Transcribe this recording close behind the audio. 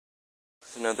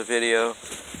Another video.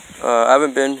 I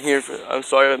haven't been here I'm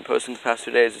sorry I haven't posted the past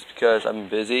 2 days. It's because I've been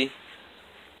busy.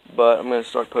 But I'm gonna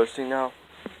start posting now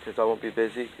because I won't be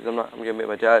busy because I'm gonna be at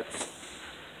my dad's.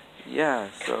 Yeah,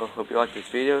 so hope you like these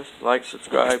videos. Like,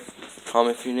 subscribe,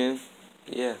 comment if you're new.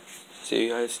 Yeah, see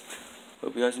you guys.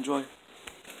 Hope you guys enjoy.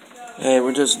 Hey,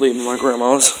 we're just leaving my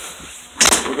grandma's.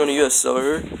 We're going to US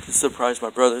Silver to surprise my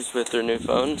brothers with their new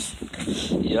phones.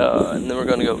 Yeah, and then we're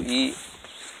gonna go eat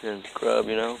and grub,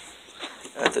 you know,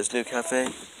 at this new cafe.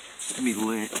 It's gonna be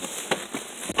lit.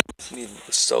 It's gonna be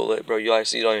so lit, bro. You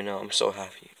guys, you don't even know. I'm so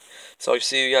happy. So I'll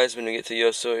see you guys when we get to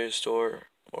US Silver store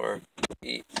or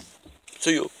eat.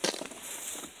 See you.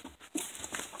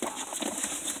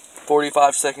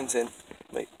 45 seconds in.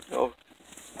 Wait, oh.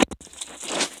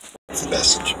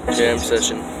 Message. Jam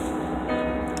session.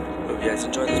 Hope you guys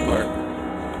enjoy this part.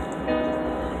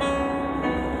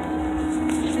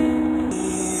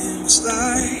 It's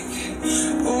like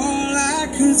all I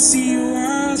could see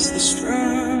was the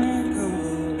struggle.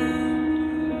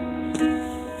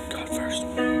 God first.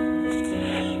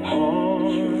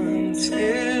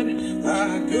 Haunted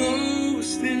by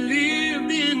ghosts that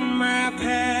lived in my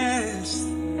past.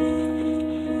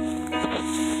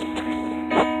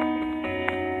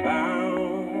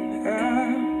 Bound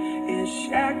up in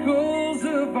shackles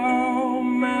of all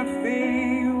my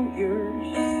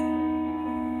failures.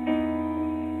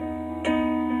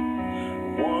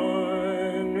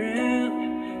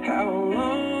 Wondering how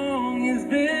long is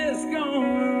this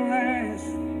gonna last?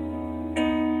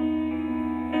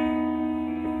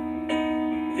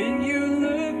 Then you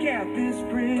look at this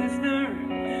prisoner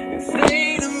and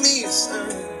say to me,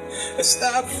 son,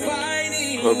 stop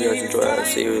fighting. Hope you guys enjoy. I'll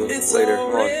see you later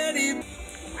on.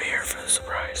 We're here for the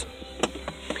surprise. Hope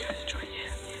you guys enjoy.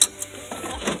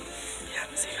 Yeah,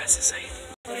 see you guys in a second.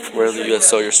 We're at the US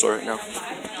Cellular store right now.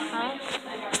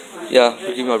 Yeah,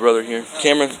 look at my brother here.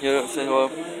 Camera, yeah, say hello.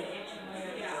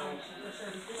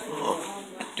 Oh,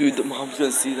 dude, the mom's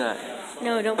gonna see that.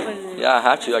 No, don't put it in. Yeah, I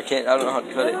have to. I can't. I don't know how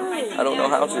to cut it. I don't know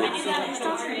how to.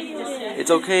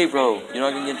 It's okay, bro. You're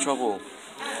not gonna get in trouble.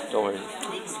 Don't worry.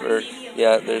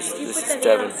 Yeah, this is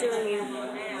Devin.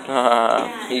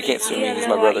 He can't sue me. He's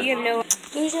my brother.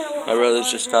 My brothers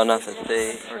just found out that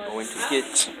they are going to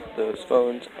get those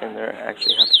phones, and they're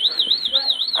actually happy.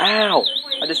 Ow!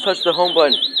 I just touched the home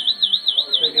button.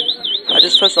 I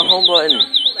just touched the home button.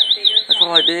 That's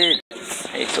all I did.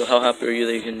 Hey, so how happy are you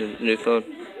that you can get a new phone?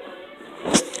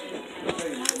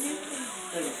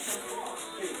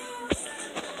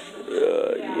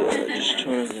 Yeah, just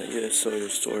trying to US Cellular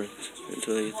store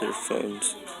until they get their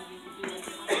phones.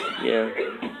 Yeah,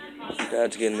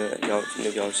 Dad's getting the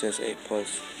new Galaxy S8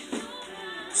 Plus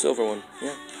silver one.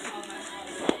 Yeah,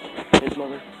 his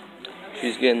mother.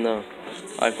 She's getting the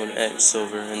iPhone X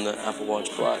silver and the Apple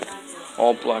Watch black,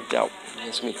 all blacked out.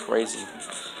 It's gonna be crazy.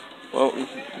 Well,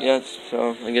 yeah.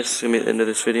 So I guess it's gonna be the end of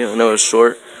this video. I know it's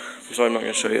short. I'm sorry I'm not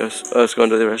gonna show you us going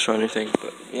to the restaurant or anything,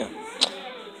 but yeah.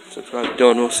 Subscribe to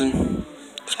Dylan Wilson.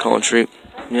 It's Collin Street.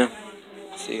 Yeah.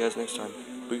 See you guys next time.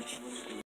 Peace.